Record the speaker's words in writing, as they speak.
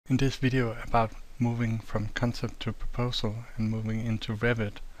In this video about moving from concept to proposal and moving into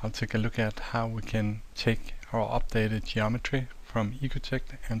Revit, I'll take a look at how we can take our updated geometry from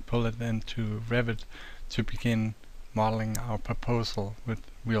Ecotect and pull it into Revit to begin modeling our proposal with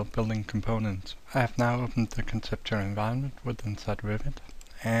real building components. I have now opened the conceptual environment within Revit,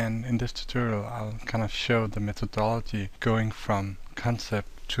 and in this tutorial I'll kind of show the methodology going from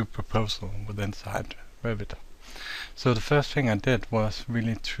concept to proposal within Revit. So the first thing I did was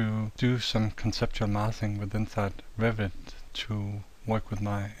really to do some conceptual massing within Revit to work with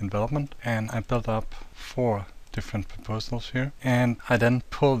my development, and I built up 4 different proposals here, and I then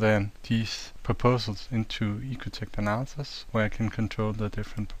pulled in these proposals into Ecotect analysis, where I can control the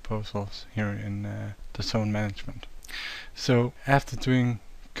different proposals here in the zone management. So after doing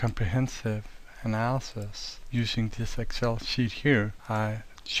comprehensive analysis using this Excel sheet here, I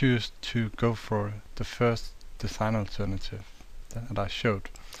choose to go for the first design alternative that I showed.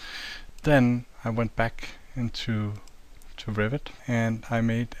 Then I went back into Revit and I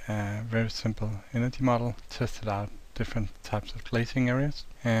made a very simple energy model, tested out different types of glazing areas,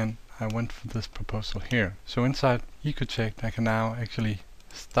 and I went for this proposal here. So inside Ecotect I can now actually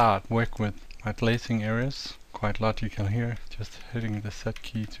start work with my glazing areas. Quite logical here, just hitting the set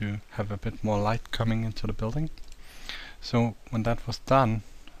key to have a bit more light coming into the building. So when that was done,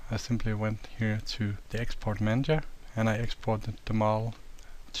 I simply went here to the export manager and I exported the model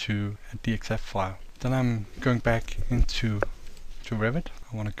to a DXF file. Then I'm going back into Revit.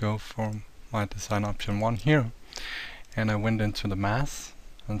 I want to go for my design option 1 here, and I went into the mass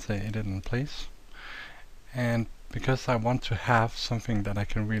and say edit in place. And because I want to have something that I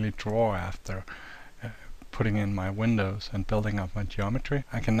can really draw after putting in my windows and building up my geometry,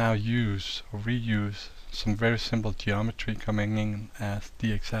 I can now use or reuse some very simple geometry coming in as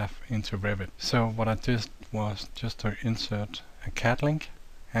DXF into Revit. So what I did was just to insert a CAD link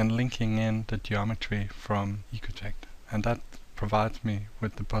and linking in the geometry from Ecotect, and that provides me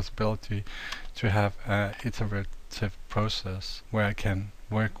with the possibility to have an iterative process where I can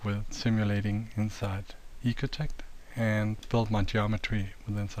work with simulating inside Ecotect and build my geometry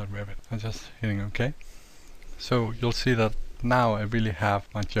within Revit. I'm just hitting OK. So you'll see that now I really have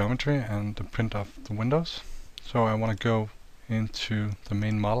my geometry and the print of the windows. So I want to go into the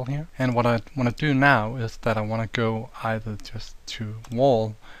main model here, and what I want to do now is that I want to go either just to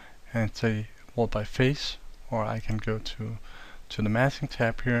wall and say wall by face, or I can go to the massing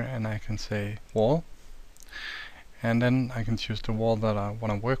tab here and I can say wall, and then I can choose the wall that I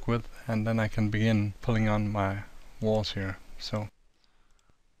want to work with, and then I can begin pulling on my walls here. So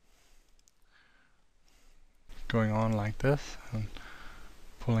going on like this and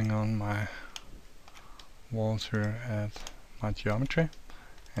pulling on my walls here at my geometry.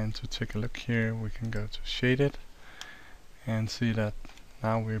 And to take a look here, we can go to shaded and see that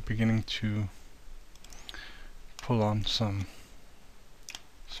now we're beginning to pull on some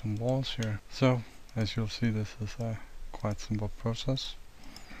walls here. So as you'll see, this is a quite simple process,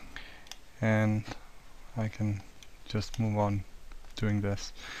 and I can just move on doing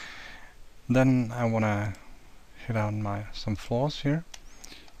this. Then I want to hit on some floors here,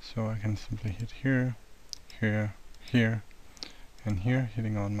 so I can simply hit here, here, here, and here,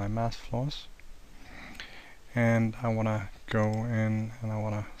 hitting on my mass floors. And I want to go in and I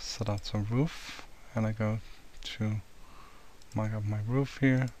want to set out some roof, and I go to mark up my roof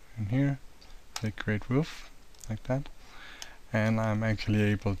here and here, say create roof, like that, and I'm actually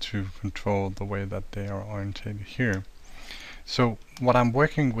able to control the way that they are orientated here. So what I'm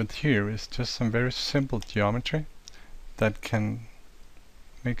working with here is just some very simple geometry that can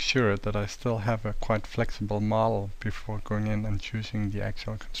make sure that I still have a quite flexible model before going in and choosing the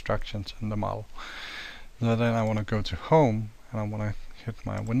actual constructions in the model. So then I want to go to home and I want to hit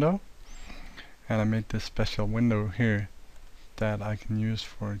my window, and I made this special window here that I can use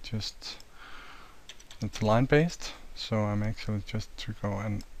for just, it's line based, so I'm actually just to go,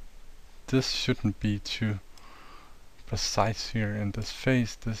 and this shouldn't be too precise here in this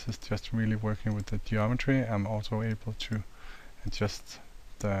face. This is just really working with the geometry. I'm also able to adjust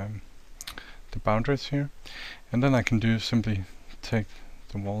the boundaries here, and then I can do simply take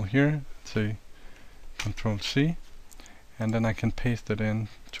the wall here, say Control C, and then I can paste it in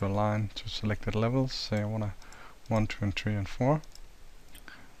to a line to selected levels. Say I want to 1, 2, and 3, and 4,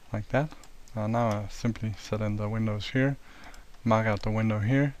 like that. Now I simply set in the windows here, mark out the window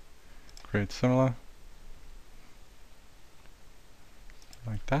here, create similar,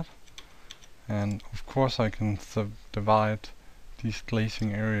 like that. And of course I can subdivide these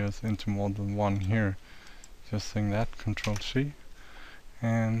glazing areas into more than one here. Just saying that, Control C,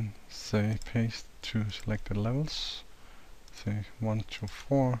 and say paste to selected levels, say 1 to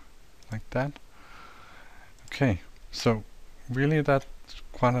 4, like that. Okay, so really that's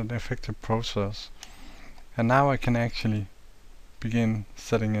quite an effective process. And now I can actually begin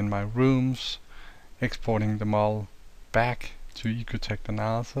setting in my rooms, exporting them all back to Ecotect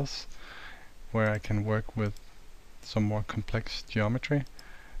analysis, where I can work with some more complex geometry,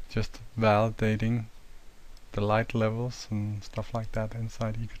 just validating the light levels and stuff like that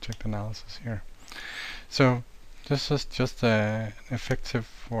inside Ecotect analysis here. So this is just effective,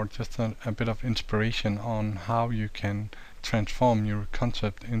 or just a bit of inspiration on how you can transform your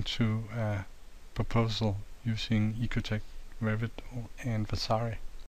concept into a proposal using Ecotect, Revit and Vasari.